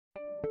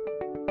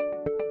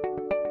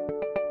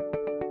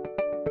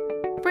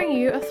bring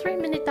you a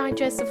 3-minute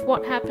digest of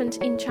what happened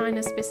in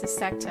China's business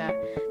sector.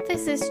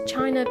 This is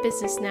China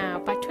Business Now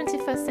by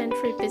 21st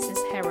Century Business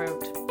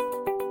Herald.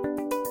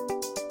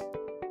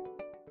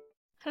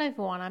 Hello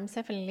everyone, I'm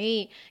Stephanie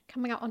Lee.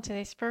 Coming up on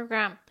today's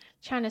program,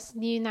 China's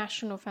new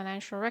National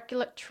Financial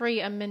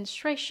Regulatory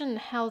Administration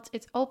held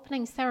its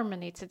opening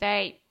ceremony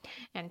today,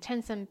 and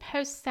Tencent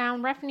posts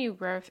sound revenue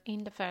growth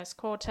in the first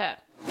quarter.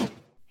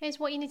 Here's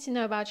what you need to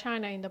know about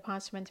China in the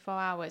past 24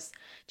 hours.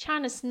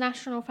 China's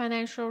National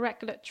Financial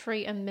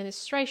Regulatory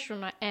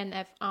Administration, or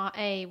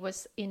NFRA,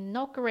 was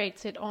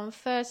inaugurated on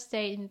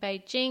Thursday in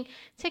Beijing,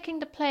 taking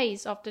the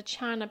place of the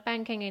China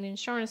Banking and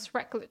Insurance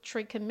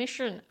Regulatory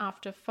Commission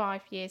after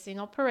 5 years in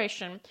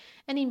operation,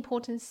 an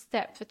important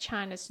step for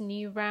China's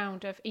new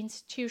round of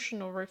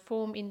institutional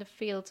reform in the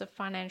field of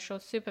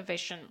financial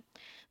supervision.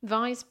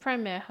 Vice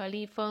Premier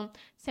He Lifeng,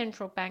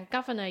 Central Bank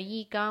Governor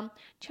Yi Gang,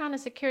 China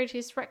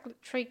Securities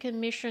Regulatory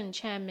Commission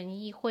Chairman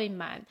Yi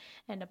Huiman,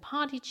 and the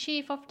party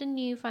chief of the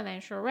new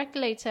financial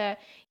regulator,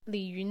 Li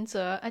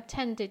Yunze,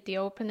 attended the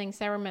opening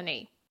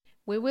ceremony.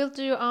 We will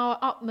do our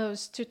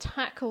utmost to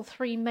tackle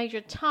 3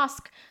 major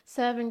tasks: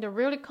 serving the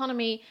real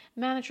economy,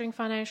 managing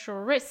financial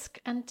risk,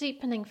 and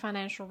deepening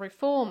financial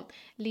reform,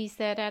 Li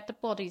said at the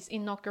body's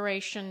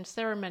inauguration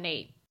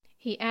ceremony.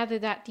 He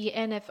added that the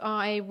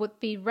NFRA would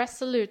be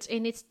resolute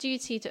in its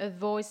duty to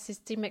avoid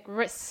systemic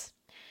risks.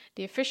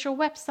 The official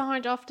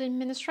website of the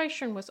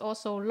administration was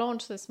also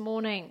launched this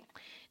morning.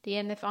 The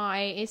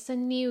NFRA is a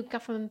new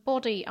government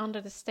body under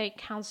the State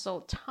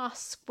Council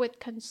tasked with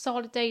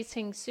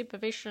consolidating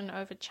supervision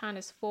over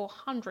China's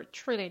 400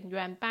 trillion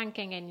yuan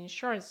banking and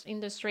insurance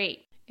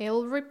industry. It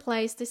will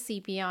replace the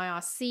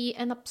CBN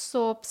and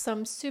absorb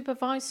some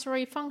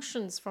supervisory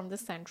functions from the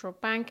central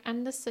bank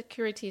and the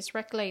securities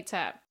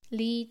regulator.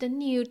 Li, the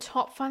new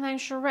top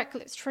financial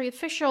regulatory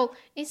official,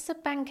 is a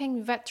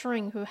banking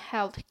veteran who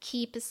held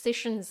key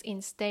positions in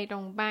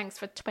state-owned banks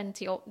for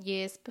 20-odd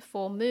years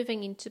before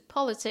moving into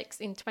politics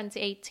in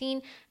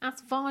 2018 as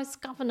vice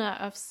governor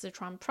of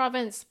Sichuan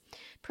province.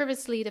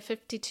 Previously, the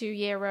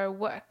 52-year-old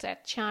worked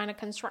at China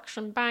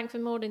Construction Bank for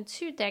more than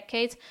 2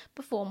 decades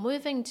before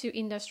moving to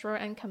Industrial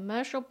and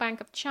Commercial Bank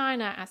of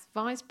China as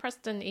vice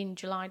president in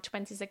July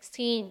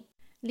 2016.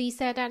 Li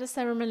said at the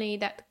ceremony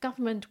that the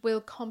government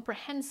will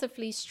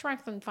comprehensively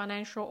strengthen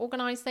financial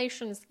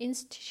organizations'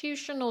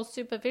 institutional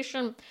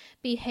supervision,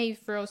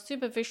 behavioral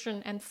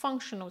supervision, and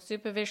functional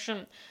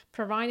supervision,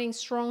 providing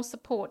strong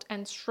support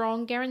and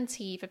strong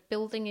guarantee for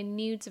building a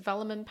new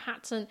development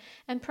pattern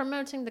and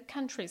promoting the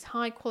country's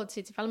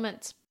high-quality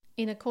development.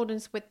 In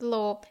accordance with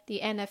law, the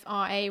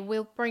NFRA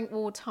will bring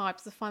all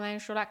types of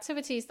financial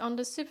activities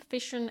under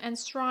supervision and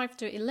strive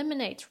to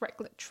eliminate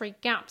regulatory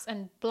gaps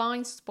and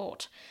blind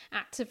spots,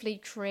 actively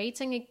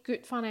creating a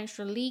good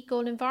financial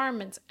legal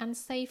environment and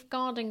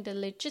safeguarding the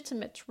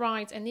legitimate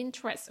rights and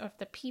interests of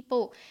the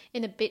people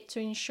in a bid to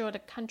ensure the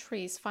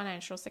country's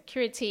financial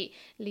security,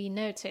 Li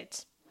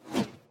noted.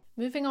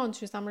 Moving on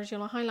to some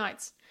regional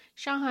highlights.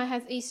 Shanghai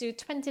has issued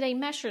 20-day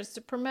measures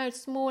to promote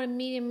small and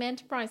medium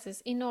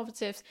enterprises'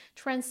 innovative,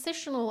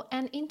 transitional,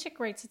 and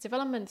integrated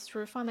development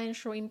through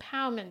financial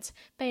empowerment,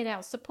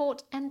 bailout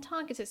support, and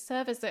targeted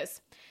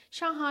services.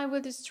 Shanghai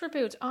will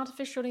distribute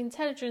artificial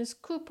intelligence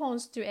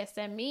coupons to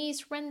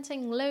SMEs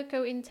renting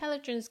local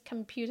intelligence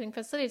computing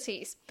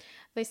facilities.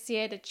 This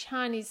year, the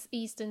Chinese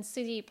eastern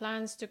city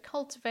plans to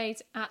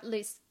cultivate at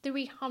least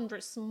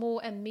 300 small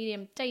and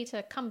medium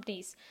data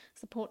companies,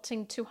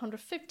 supporting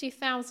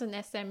 250,000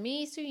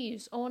 SMEs who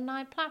use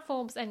online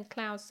platforms and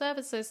cloud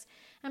services,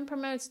 and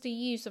promotes the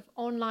use of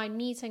online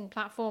meeting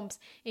platforms,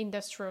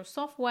 industrial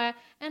software,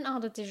 and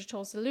other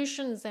digital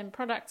solutions and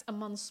products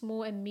among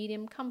small and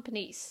medium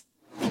companies.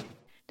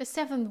 The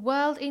 7th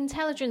World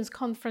Intelligence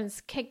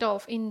Conference kicked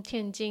off in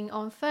Tianjin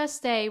on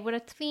Thursday with a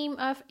theme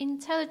of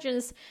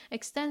Intelligence,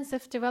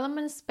 Extensive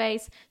Development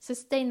Space,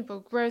 Sustainable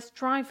Growth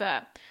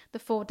Driver. The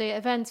 4-day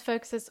event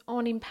focuses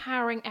on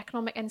empowering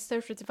economic and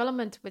social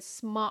development with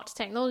smart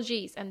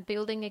technologies and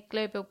building a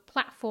global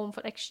platform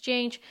for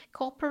exchange,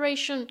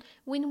 cooperation,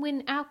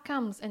 win-win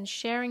outcomes, and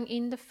sharing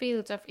in the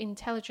field of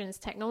intelligence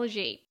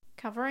technology.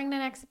 Covering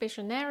an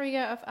exhibition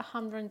area of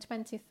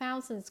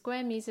 120,000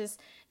 square meters,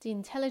 the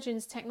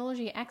Intelligence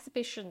Technology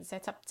exhibition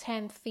set up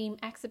 10 theme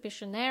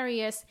exhibition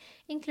areas,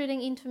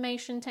 including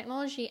information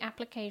technology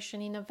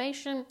application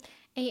innovation,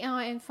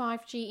 AI and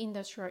 5G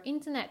industrial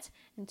internet,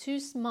 and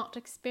 2 smart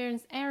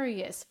experience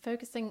areas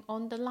focusing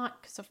on the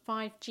likes of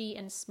 5G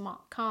and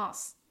smart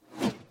cars.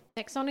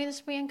 Next on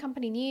industry and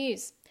company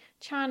news.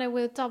 China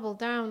will double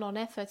down on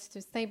efforts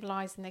to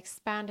stabilize and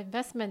expand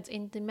investment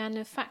in the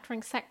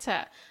manufacturing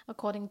sector,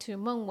 according to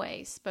Meng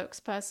Wei,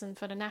 spokesperson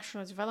for the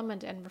National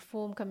Development and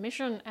Reform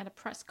Commission, at a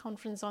press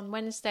conference on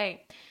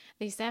Wednesday.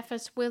 These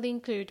efforts will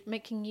include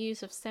making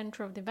use of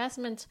central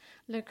investment,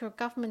 local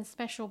government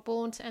special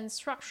bonds, and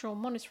structural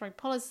monetary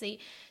policy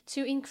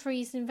to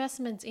increase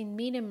investment in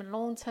medium and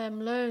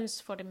long-term loans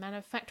for the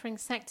manufacturing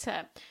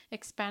sector,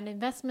 expand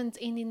investment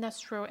in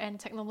industrial and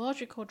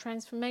technological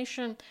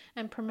transformation,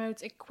 and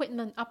promote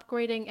equipment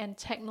upgrading and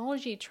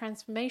technology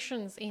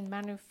transformations in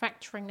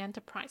manufacturing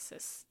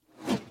enterprises.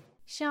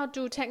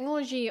 Xiaodu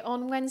Technology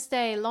on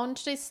Wednesday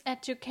launched its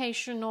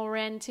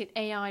education-oriented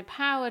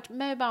AI-powered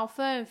mobile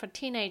phone for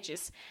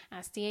teenagers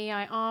as the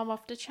AI arm of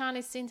the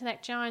Chinese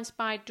internet giant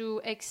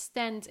Baidu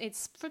extends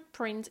its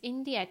footprint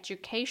in the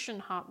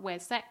education hardware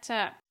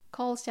sector.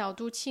 Called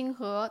Xiaodu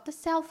Qinghe, the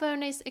cell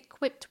phone is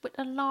equipped with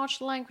a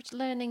large language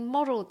learning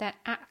model that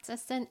acts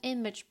as an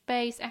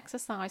image-based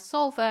exercise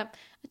solver,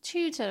 a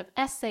tutor of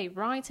essay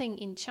writing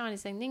in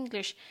Chinese and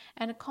English,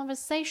 and a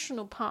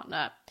conversational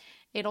partner.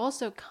 It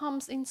also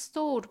comes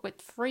installed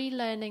with free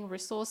learning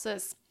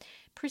resources.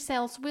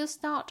 Pre-sales will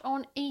start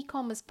on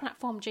e-commerce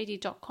platform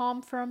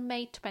JD.com from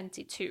May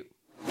 22.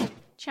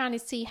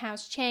 Chinese tea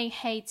house chain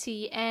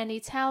Haiti and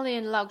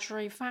Italian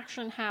luxury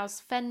fashion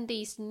house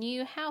Fendi's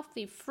new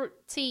healthy fruit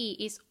tea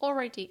is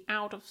already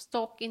out of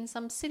stock in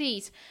some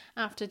cities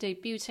after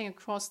debuting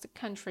across the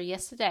country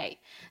yesterday.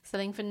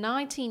 Selling for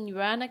 19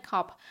 yuan a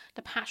cup,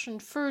 the passion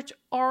fruit,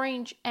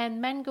 orange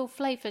and mango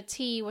flavored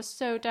tea was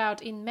sold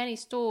out in many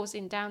stores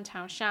in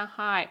downtown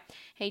Shanghai.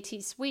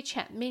 Haiti's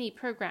WeChat mini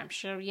program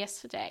showed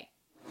yesterday.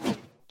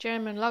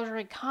 German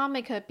luxury car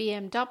maker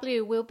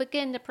BMW will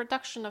begin the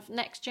production of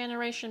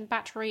next-generation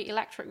battery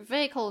electric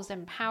vehicles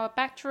and power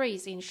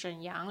batteries in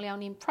Shenyang,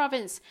 Liaoning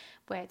Province,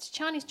 where its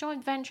Chinese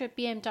joint venture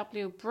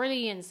BMW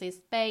Brilliance is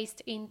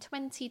based in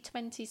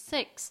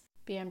 2026.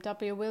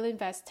 BMW will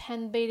invest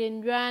 10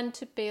 billion yuan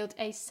to build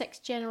a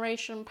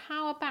sixth-generation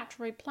power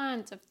battery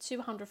plant of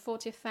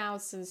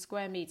 240,000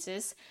 square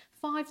meters,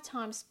 5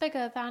 times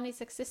bigger than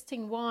its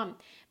existing one,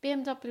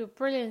 BMW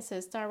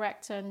Brilliance's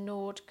director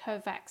Nord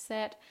Kovac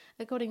said,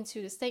 according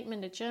to the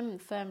statement the German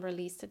firm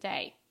released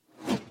today.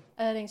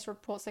 Earnings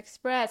reports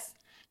express.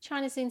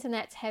 China's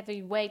internet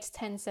heavyweight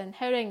Tencent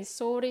Holdings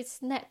saw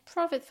its net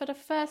profit for the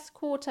first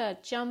quarter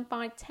jump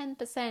by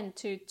 10%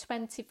 to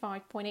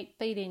 25.8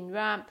 billion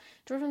yuan,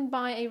 driven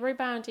by a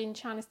rebound in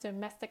China's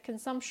domestic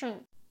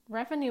consumption.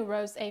 Revenue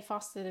rose a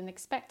faster than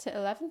expected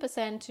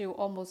 11% to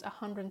almost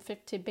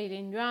 150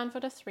 billion yuan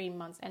for the 3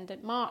 months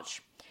ended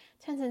March.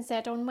 Tencent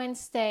said on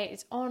Wednesday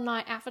its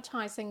online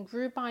advertising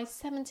grew by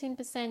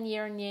 17%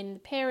 year-on-year in the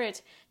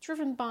period,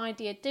 driven by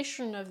the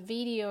addition of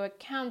video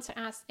accounts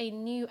as a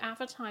new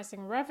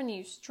advertising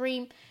revenue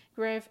stream,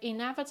 growth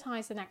in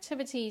advertising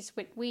activities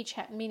with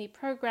WeChat mini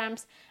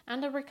programs,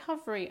 and the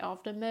recovery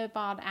of the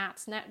mobile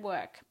ads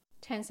network.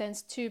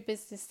 Tencent's two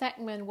business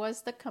segment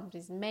was the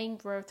company's main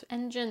growth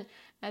engine,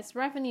 as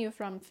revenue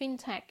from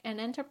fintech and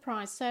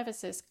enterprise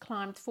services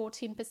climbed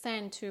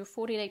 14% to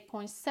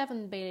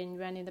 48.7 billion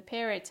yuan in the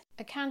period,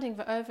 accounting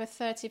for over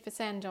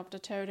 30% of the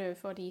total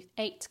for the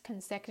 8th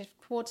consecutive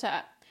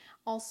quarter.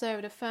 Also,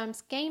 the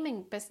firm's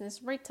gaming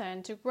business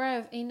returned to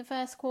growth in the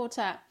first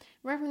quarter.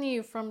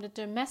 Revenue from the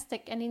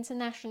domestic and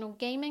international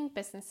gaming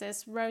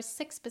businesses rose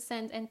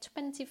 6% and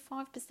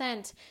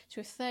 25%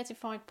 to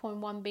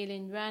 35.1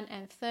 billion yuan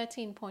and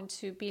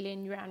 13.2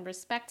 billion yuan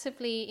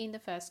respectively in the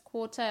first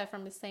quarter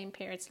from the same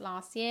period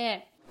last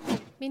year.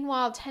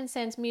 Meanwhile,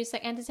 Tencent's Music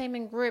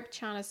Entertainment Group,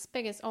 China's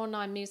biggest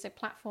online music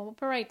platform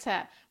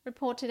operator,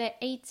 reported an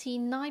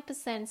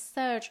 89%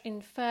 surge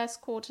in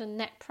first quarter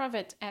net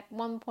profit at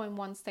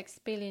 1.16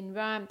 billion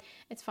yuan,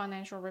 its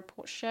financial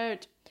report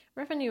showed.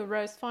 Revenue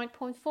rose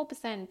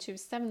 5.4% to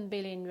 7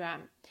 billion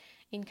yuan.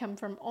 Income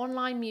from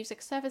online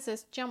music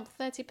services jumped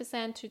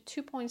 30% to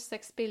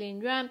 2.6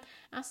 billion yuan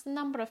as the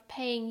number of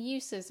paying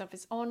users of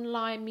its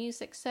online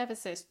music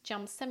services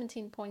jumped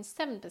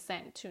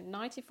 17.7% to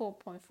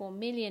 94.4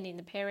 million in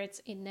the period,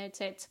 it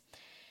noted.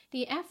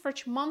 The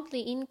average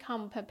monthly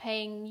income per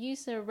paying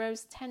user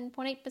rose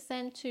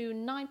 10.8% to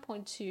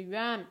 9.2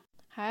 yuan.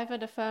 However,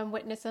 the firm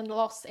witnessed a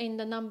loss in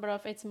the number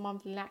of its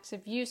monthly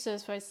active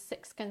users for its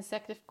 6th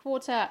consecutive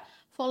quarter,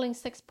 falling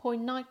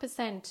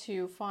 6.9%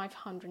 to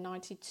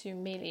 592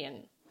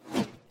 million.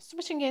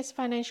 Switching gears to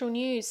financial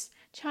news,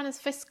 China's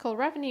fiscal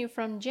revenue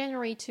from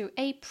January to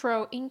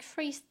April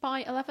increased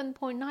by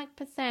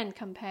 11.9%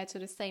 compared to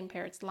the same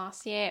period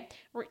last year,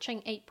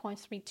 reaching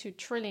 8.32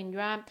 trillion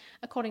yuan,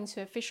 according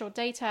to official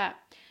data.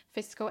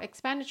 Fiscal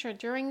expenditure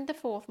during the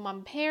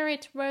 4th-month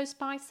period rose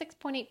by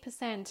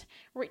 6.8%,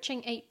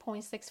 reaching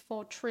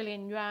 8.64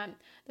 trillion yuan,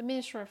 the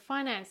Ministry of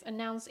Finance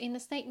announced in a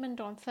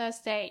statement on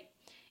Thursday.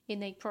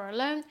 In April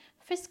alone,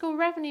 fiscal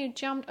revenue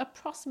jumped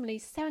approximately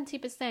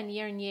 70%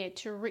 year-on-year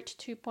to reach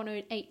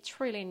 2.08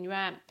 trillion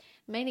yuan,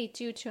 mainly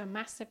due to a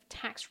massive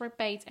tax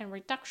rebate and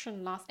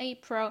reduction last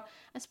April,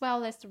 as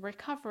well as the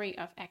recovery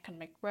of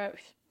economic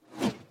growth.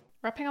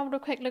 Wrapping up with a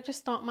quick look at the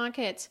stock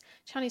market,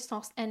 Chinese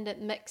stocks ended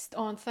mixed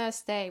on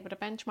Thursday, with the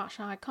benchmark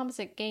Shanghai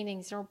Composite gaining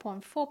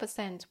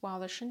 0.4%,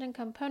 while the Shenzhen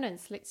Component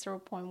slid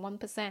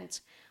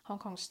 0.1%. Hong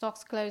Kong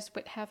stocks closed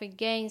with heavy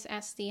gains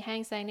as the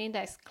Hang Seng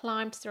Index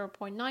climbed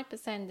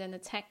 0.9% and the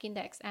Tech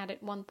Index added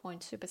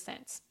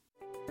 1.2%.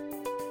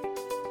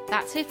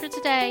 That's it for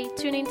today.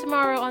 Tune in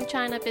tomorrow on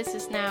China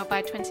Business Now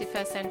by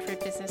 21st Century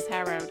Business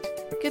Herald.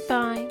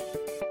 Goodbye.